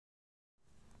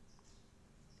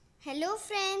Hello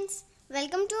friends,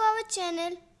 welcome to our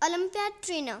channel Olympiad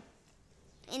Trainer.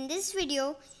 In this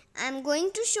video, I am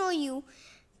going to show you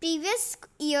previous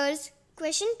year's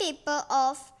question paper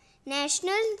of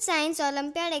National Science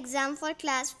Olympiad Exam for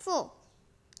Class 4.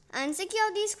 Answer key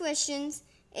of these questions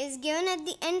is given at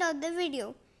the end of the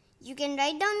video. You can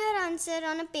write down your answer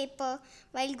on a paper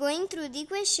while going through the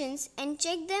questions and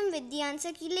check them with the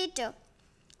answer key later.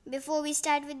 Before we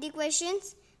start with the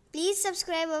questions, please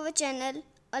subscribe our channel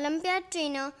Olympiad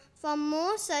Trainer for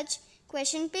more such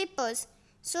question papers.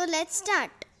 So let's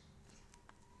start.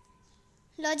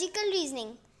 Logical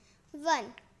reasoning. 1.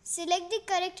 Select the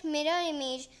correct mirror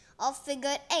image of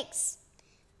figure X.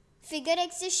 Figure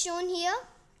X is shown here.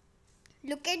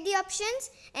 Look at the options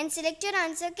and select your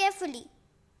answer carefully.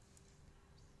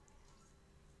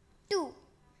 2.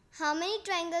 How many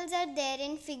triangles are there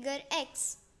in figure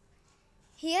X?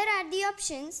 Here are the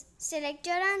options. Select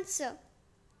your answer.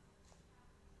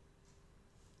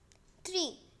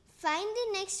 3. Find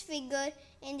the next figure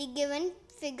in the given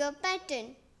figure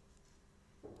pattern.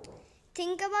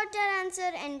 Think about your answer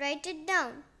and write it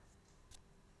down.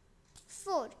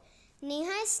 4.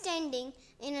 Neha is standing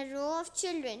in a row of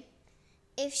children.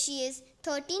 If she is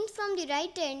 13th from the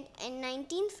right end and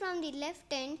 19th from the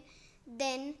left end,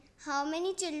 then how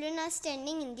many children are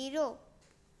standing in the row?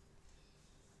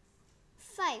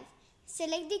 5.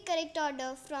 Select the correct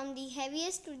order from the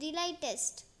heaviest to the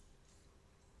lightest.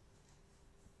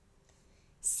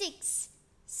 6.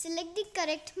 Select the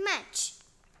correct match.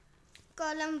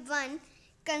 Column 1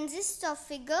 consists of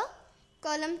figure.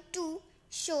 Column 2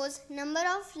 shows number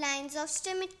of lines of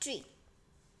symmetry.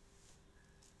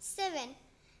 7.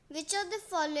 Which of the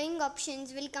following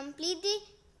options will complete the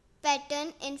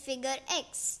pattern in figure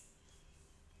X?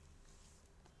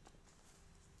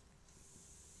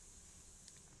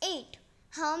 8.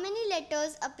 How many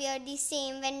letters appear the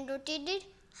same when rotated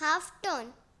half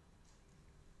turn?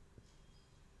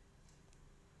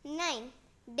 9.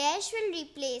 Dash will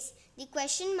replace the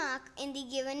question mark in the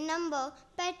given number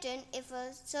pattern if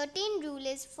a certain rule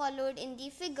is followed in the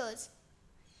figures.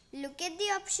 Look at the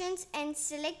options and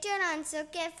select your answer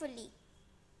carefully.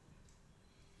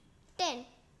 10.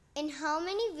 In how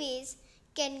many ways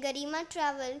can Garima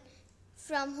travel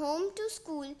from home to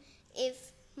school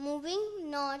if moving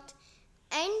north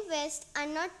and west are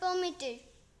not permitted?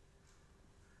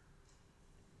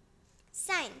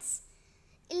 Science.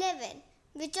 11.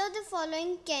 Which of the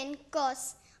following can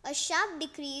cause a sharp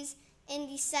decrease in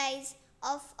the size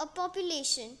of a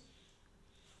population?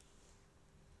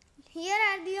 Here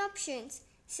are the options.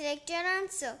 Select your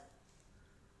answer.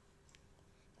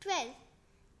 12.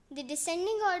 The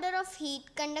descending order of heat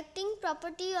conducting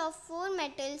property of four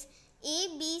metals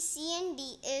A, B, C and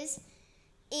D is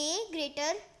A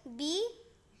greater, B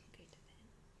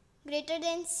greater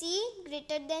than C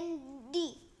greater than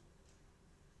D.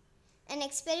 An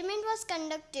experiment was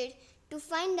conducted to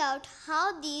find out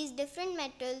how these different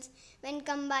metals, when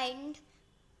combined,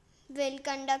 will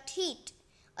conduct heat.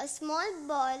 A small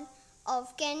ball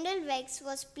of candle wax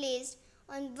was placed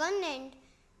on one end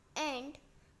and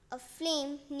a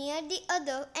flame near the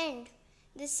other end.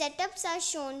 The setups are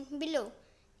shown below.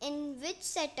 In which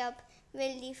setup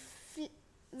will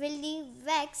the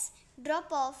wax drop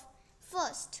off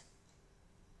first?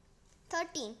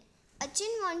 13. Achin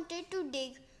wanted to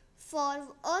dig for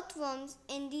earthworms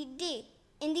in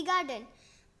the garden.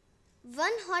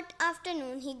 One hot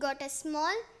afternoon, he got a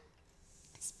small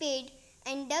spade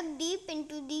and dug deep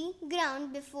into the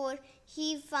ground before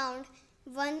he found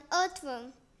one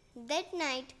earthworm. That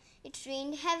night, it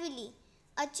rained heavily.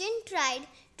 Achin tried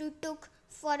to look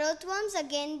for earthworms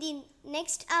again the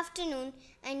next afternoon,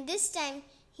 and this time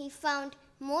he found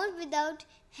more without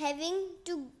having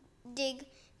to dig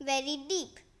very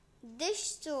deep.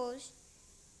 This shows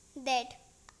that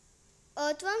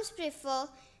earthworms prefer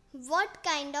what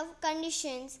kind of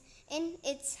conditions in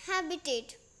its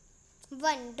habitat?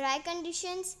 1. Dry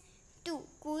conditions. 2.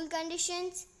 Cool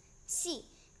conditions.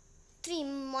 3.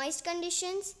 Moist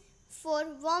conditions. 4.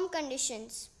 Warm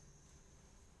conditions.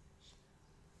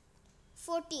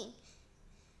 14.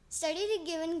 Study the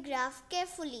given graph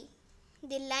carefully.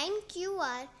 The line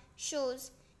QR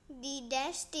shows the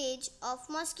dash stage of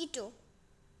mosquito.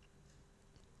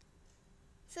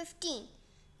 15.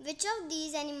 Which of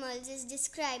these animals is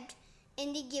described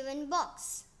in the given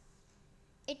box?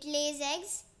 It lays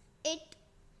eggs. It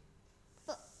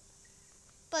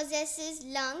possesses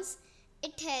lungs.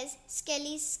 It has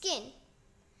scaly skin.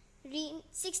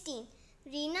 16.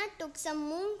 Reena took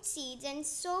some moong seeds and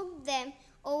soaked them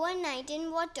overnight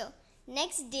in water.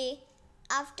 Next day,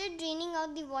 after draining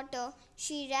out the water,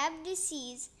 she wrapped the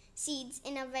seeds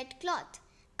in a wet cloth.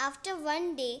 After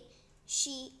one day,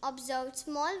 she observed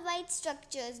small white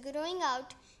structures growing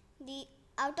out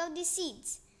of the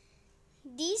seeds.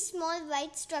 These small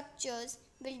white structures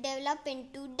will develop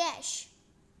into dash.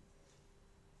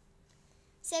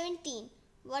 17.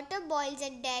 Water boils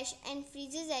at dash and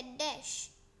freezes at dash.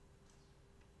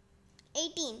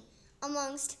 18.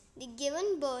 Amongst the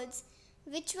given birds,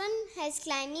 which one has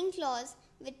climbing claws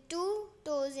with 2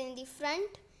 toes in the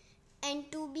front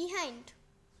and 2 behind?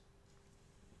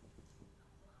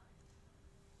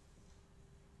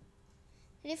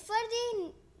 Refer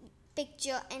the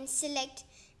picture and select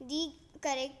the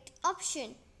correct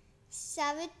option.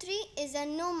 Savitri is a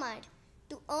nomad.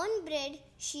 To earn bread,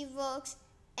 she works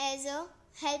as a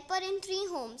helper in 3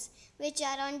 homes, which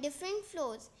are on different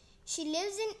floors. She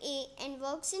lives in A and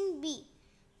works in B.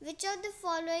 Which of the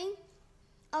following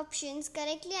options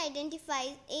correctly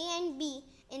identifies A and B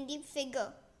in the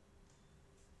figure?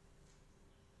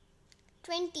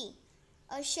 20.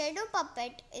 A shadow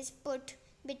puppet is put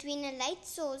between a light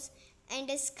source and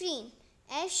a screen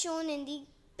as shown in the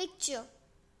picture.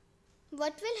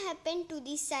 What will happen to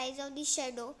the size of the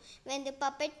shadow when the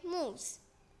puppet moves?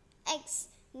 X.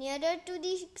 Nearer to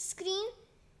the screen.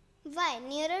 Y.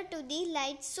 Nearer to the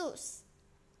light source.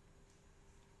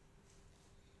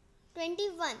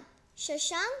 21.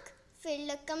 Shashank filled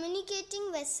a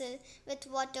communicating vessel with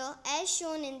water as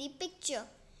shown in the picture.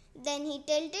 Then he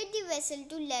tilted the vessel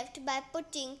to left by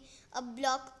putting a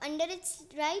block under its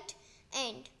right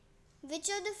end. Which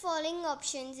of the following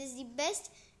options is the best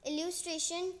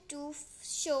illustration to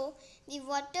show the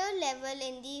water level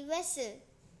in the vessel?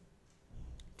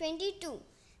 22.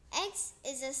 X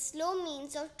is a slow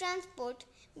means of transport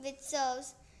which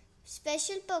serves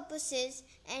special purposes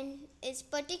and is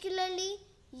particularly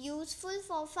useful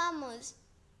for farmers.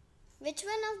 Which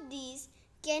one of these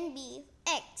can be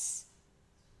X?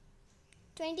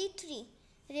 23.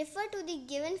 Refer to the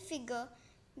given figure.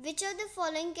 Which of the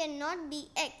following cannot be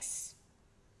X?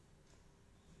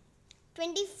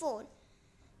 24.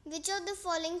 Which of the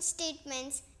following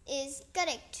statements is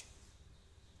correct?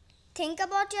 Think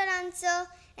about your answer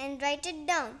and write it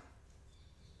down.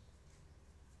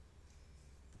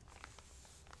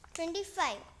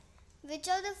 25. Which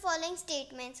of the following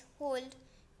statements hold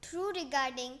true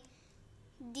regarding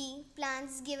the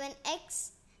plants given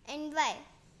X and Y?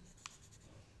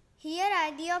 Here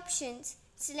are the options.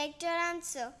 Select your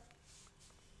answer.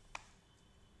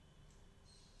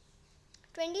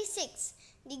 26.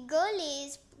 The girl A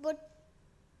is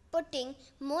putting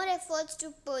more efforts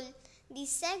to pull the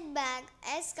sack bag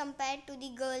as compared to the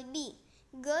girl B.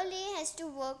 Girl A has to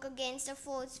work against a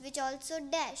force which also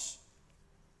dash.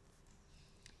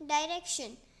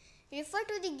 Direction. Refer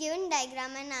to the given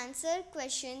diagram and answer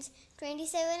questions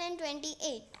 27 and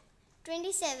 28.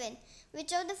 27.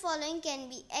 Which of the following can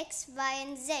be X, Y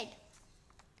and Z?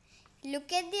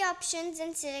 Look at the options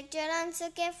and select your answer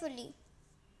carefully.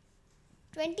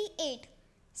 28.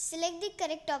 Select the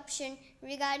correct option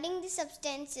regarding the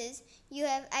substances you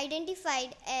have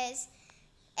identified as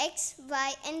X,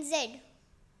 Y and Z.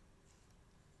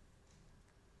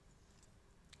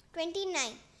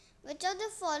 29. Which of the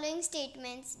following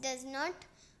statements does not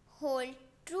hold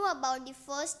true about the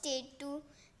first state to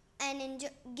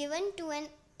given to an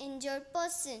injured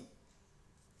person?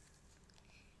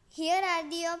 Here are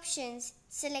the options.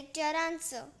 Select your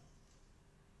answer.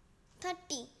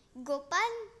 30.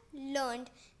 Gopal learned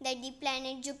that the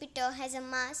planet Jupiter has a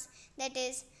mass that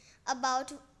is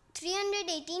about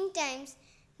 318 times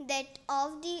that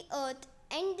of the Earth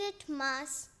and that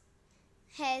mass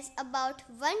has about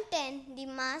 1/10 the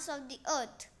mass of the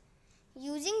Earth.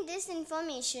 Using this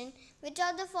information, which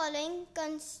of the following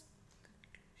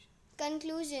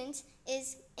conclusions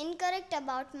is incorrect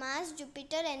about mass,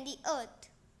 Jupiter and the Earth?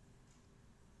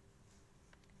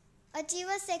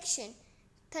 Achiever section.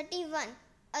 31.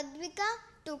 Advika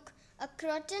took a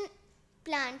croton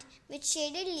plant with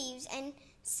shaded leaves and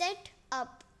set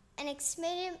up an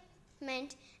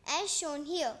experiment as shown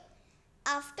here.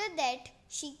 After that,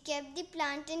 she kept the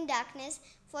plant in darkness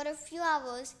for a few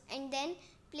hours and then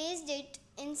placed it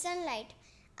in sunlight.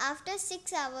 After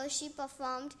 6 hours, she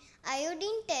performed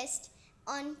iodine test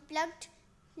on plucked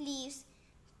leaves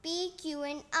P, Q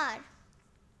and R.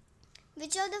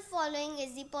 Which of the following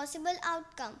is the possible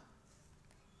outcome?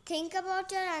 Think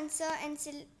about your answer and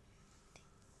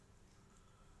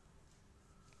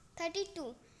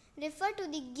 32. Refer to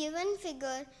the given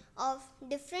figure of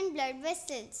different blood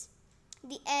vessels.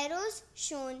 The arrows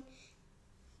shown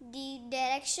the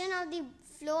direction of the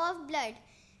flow of blood.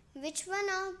 Which one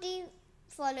of the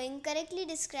following correctly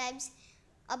describes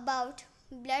about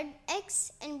blood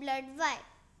X and blood Y?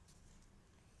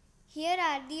 Here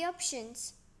are the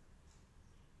options.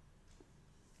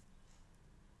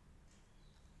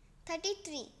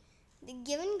 33. The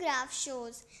given graph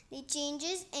shows the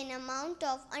changes in amount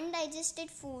of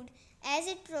undigested food as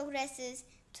it progresses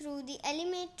through the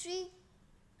alimentary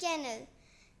canal.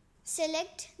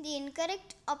 Select the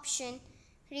incorrect option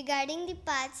regarding the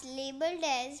paths labeled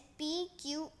as P,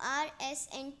 Q, R, S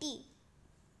and T.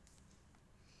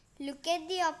 Look at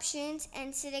the options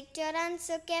and select your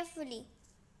answer carefully.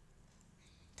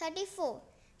 34.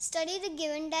 Study the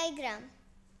given diagram.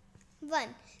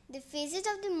 1. The phases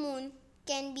of the moon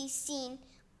can be seen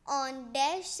on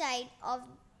dash side of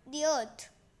the earth.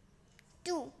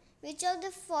 2. Which of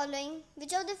the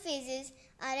phases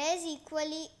are as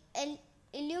equally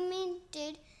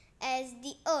illuminated as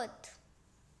the earth?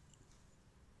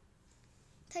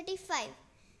 35.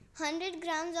 100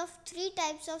 grams of 3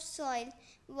 types of soil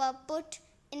were put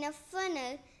in a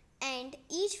funnel and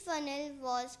each funnel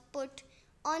was put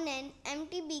on an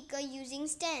empty beaker using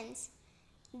stands.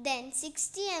 Then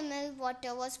 60 ml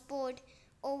water was poured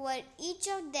over each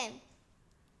of them.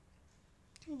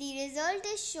 The result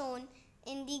is shown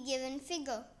in the given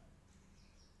figure.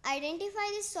 Identify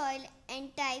the soil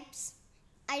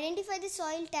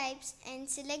types and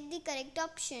select the correct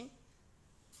option.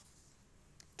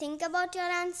 Think about your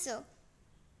answer.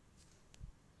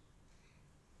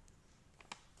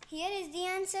 Here is the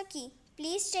answer key.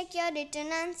 Please check your written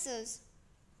answers.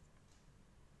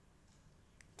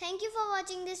 Thank you for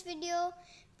watching this video.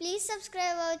 Please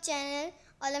subscribe our channel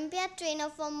Olympiad Trainer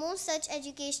for more such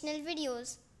educational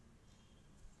videos.